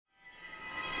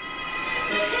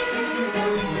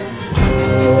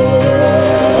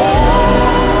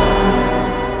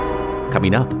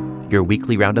Coming up, your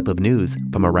weekly roundup of news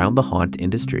from around the haunt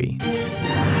industry.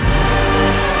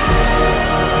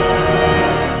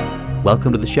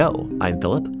 Welcome to the show. I'm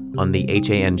Philip. On the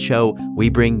HAN show, we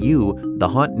bring you the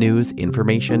haunt news,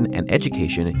 information, and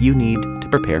education you need to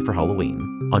prepare for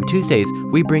Halloween. On Tuesdays,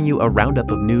 we bring you a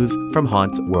roundup of news from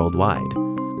haunts worldwide.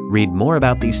 Read more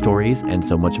about these stories and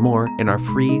so much more in our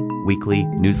free weekly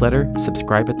newsletter.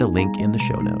 Subscribe at the link in the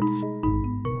show notes.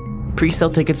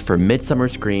 Pre-sale tickets for Midsummer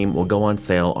Scream will go on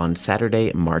sale on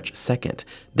Saturday, March 2nd.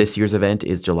 This year's event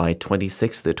is July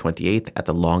 26th to 28th at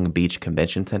the Long Beach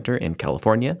Convention Center in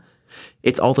California.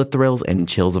 It's all the thrills and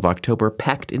chills of October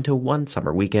packed into one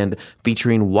summer weekend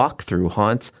featuring walk-through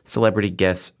haunts, celebrity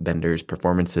guests, vendors,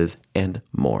 performances, and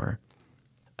more.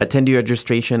 Attendee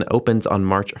registration opens on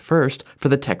March 1st for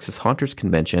the Texas Haunters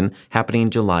Convention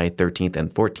happening July 13th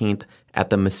and 14th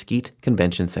at the Mesquite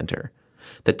Convention Center.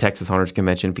 The Texas Haunters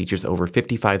Convention features over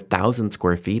 55,000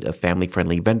 square feet of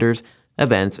family-friendly vendors,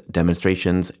 events,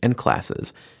 demonstrations, and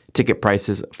classes. Ticket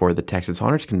prices for the Texas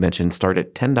Haunters Convention start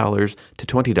at $10 to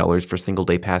 $20 for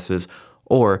single-day passes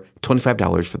or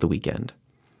 $25 for the weekend.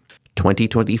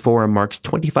 2024 marks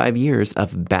 25 years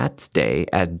of Bats Day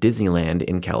at Disneyland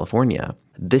in California.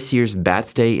 This year's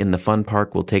Bats Day in the Fun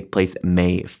Park will take place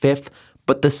May 5th,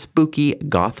 but the spooky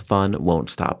goth fun won't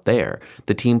stop there.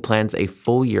 The team plans a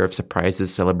full year of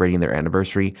surprises celebrating their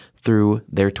anniversary through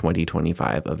their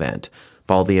 2025 event.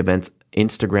 Follow the event's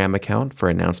Instagram account for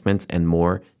announcements and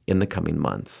more in the coming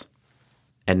months.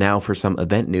 And now for some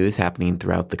event news happening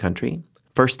throughout the country.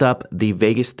 First up, the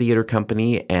Vegas Theater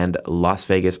Company and Las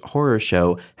Vegas Horror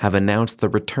Show have announced the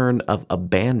return of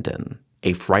Abandon,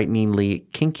 a frighteningly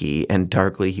kinky and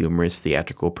darkly humorous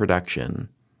theatrical production.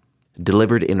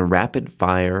 Delivered in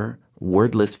rapid-fire,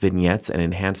 wordless vignettes and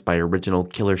enhanced by original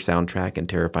killer soundtrack and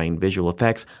terrifying visual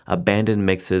effects, Abandon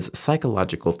mixes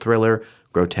psychological thriller,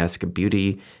 grotesque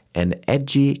beauty, and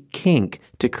edgy kink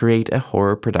to create a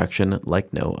horror production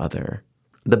like no other.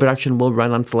 The production will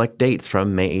run on select dates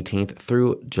from May 18th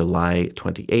through July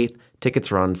 28th.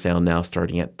 Tickets are on sale now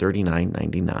starting at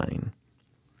 $39.99.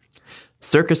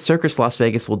 Circus Las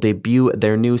Vegas will debut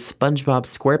their new Spongebob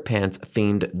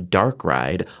SquarePants-themed dark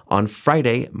ride on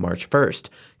Friday, March 1st.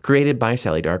 Created by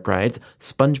Sally Dark Rides,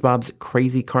 SpongeBob's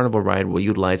Crazy Carnival ride will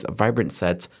utilize vibrant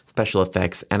sets, special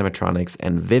effects, animatronics,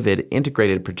 and vivid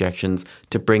integrated projections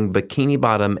to bring Bikini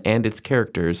Bottom and its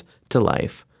characters to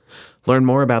life. Learn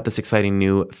more about this exciting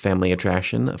new family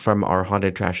attraction from our Haunted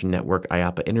Attraction Network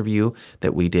IAPA interview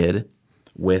that we did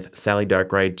with Sally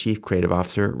Dark Ride Chief Creative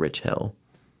Officer Rich Hill.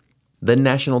 The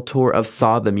national tour of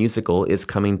Saw the Musical is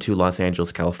coming to Los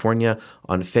Angeles, California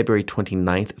on February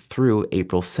 29th through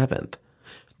April 7th.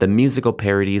 The musical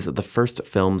parodies the first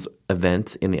film's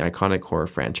events in the iconic horror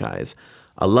franchise.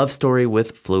 A love story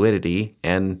with fluidity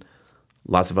and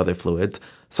lots of other fluids.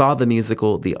 Saw the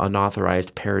Musical, the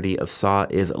unauthorized parody of Saw,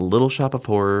 is Little Shop of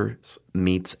Horrors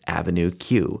meets Avenue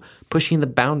Q, pushing the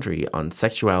boundary on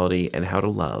sexuality and how to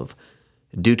love.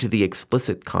 Due to the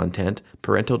explicit content,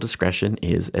 parental discretion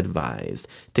is advised.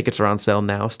 Tickets are on sale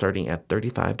now starting at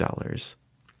 $35.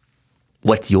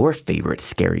 What's your favorite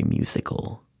scary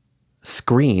musical?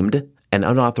 Screamed, an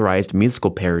unauthorized musical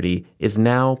parody, is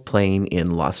now playing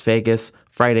in Las Vegas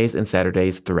Fridays and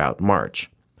Saturdays throughout March.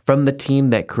 From the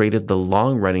team that created the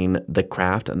long-running The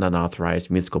Craft, an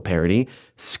unauthorized musical parody,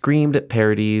 Screamed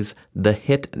parodies the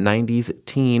hit 90s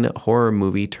teen horror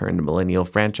movie turned millennial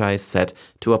franchise set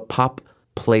to a pop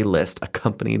playlist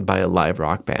accompanied by a live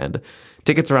rock band.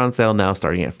 Tickets are on sale now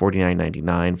starting at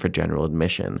 $49.99 for general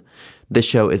admission. This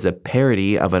show is a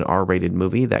parody of an R-rated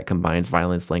movie that combines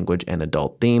violence, language, and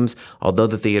adult themes. Although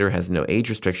the theater has no age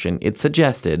restriction, it's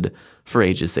suggested for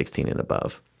ages 16 and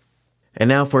above. And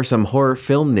now for some horror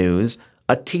film news.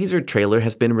 A teaser trailer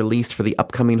has been released for the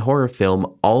upcoming horror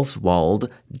film Oswald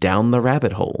Down the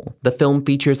Rabbit Hole. The film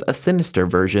features a sinister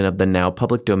version of the now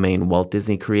public domain Walt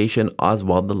Disney creation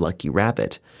Oswald the Lucky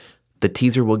Rabbit. The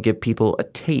teaser will give people a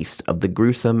taste of the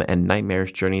gruesome and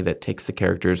nightmarish journey that takes the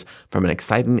characters from an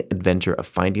exciting adventure of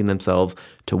finding themselves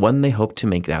to one they hope to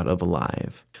make it out of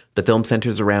alive. The film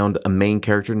centers around a main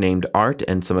character named Art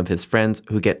and some of his friends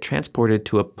who get transported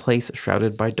to a place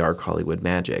shrouded by dark Hollywood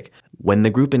magic. When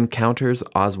the group encounters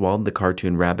Oswald the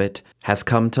cartoon rabbit has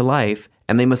come to life,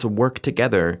 and they must work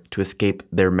together to escape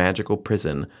their magical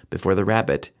prison before the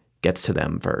rabbit gets to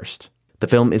them first. The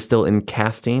film is still in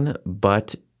casting,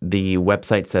 but the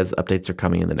website says updates are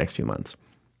coming in the next few months.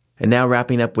 And now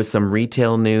wrapping up with some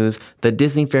retail news, the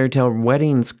Disney Fairytale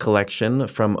Weddings collection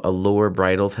from Allure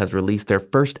Bridals has released their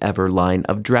first ever line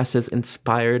of dresses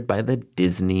inspired by the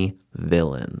Disney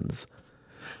villains.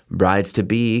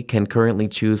 Brides-to-be can currently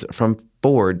choose from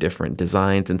 4 different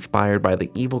designs inspired by the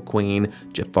evil queen,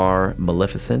 Jafar,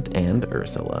 Maleficent, and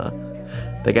Ursula.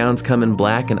 The gowns come in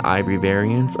black and ivory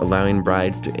variants, allowing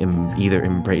brides to either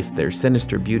embrace their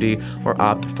sinister beauty or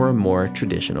opt for a more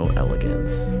traditional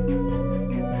elegance.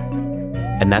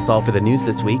 And that's all for the news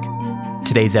this week.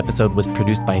 Today's episode was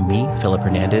produced by me, Philip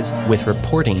Hernandez, with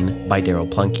reporting by Daryl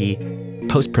Plunkey,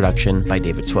 post-production by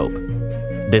David Swope.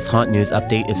 This Haunt News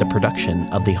Update is a production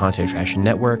of the Haunted Attraction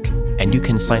Network, and you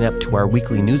can sign up to our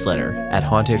weekly newsletter at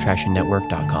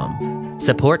hauntedattractionnetwork.com.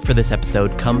 Support for this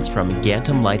episode comes from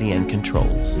Gantom Lighting and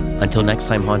Controls. Until next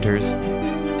time, Haunters,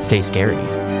 stay scary.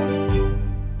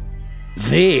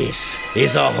 This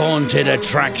is a Haunted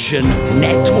Attraction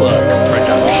Network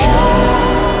production.